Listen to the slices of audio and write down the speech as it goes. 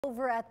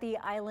Over at the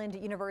Island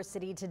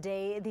University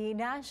today, the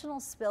National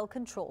Spill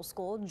Control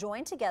School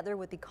joined together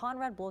with the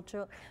Conrad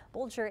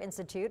Blucher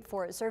Institute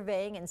for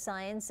Surveying and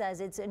Science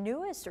as its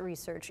newest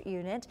research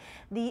unit.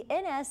 The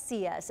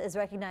NSCS is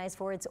recognized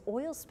for its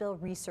oil spill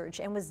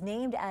research and was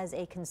named as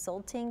a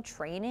consulting,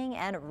 training,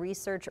 and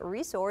research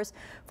resource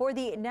for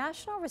the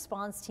National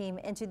Response Team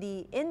in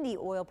the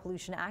Oil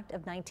Pollution Act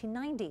of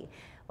 1990.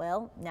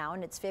 Well, now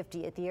in its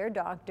 50th year,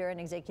 Dr. and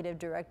Executive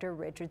Director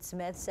Richard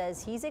Smith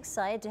says he's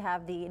excited to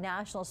have the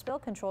National Spill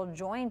Control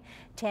join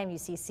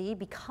TAMU-CC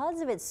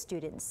because of its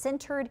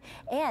student-centered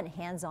and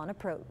hands-on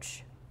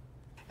approach.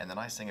 And the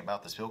nice thing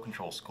about the Spill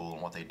Control School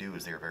and what they do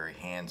is they're very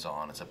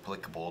hands-on. It's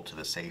applicable to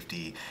the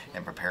safety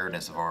and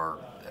preparedness of our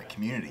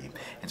community.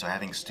 And so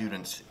having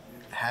students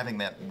having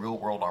that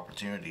real-world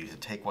opportunity to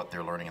take what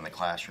they're learning in the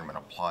classroom and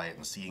apply it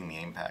and seeing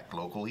the impact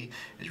locally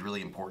is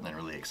really important and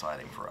really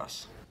exciting for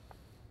us.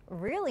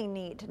 Really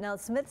neat. Now,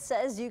 Smith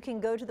says you can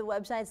go to the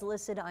websites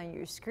listed on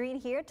your screen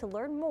here to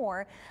learn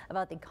more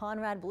about the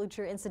Conrad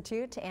Blucher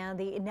Institute and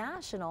the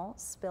National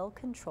Spill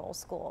Control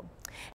School.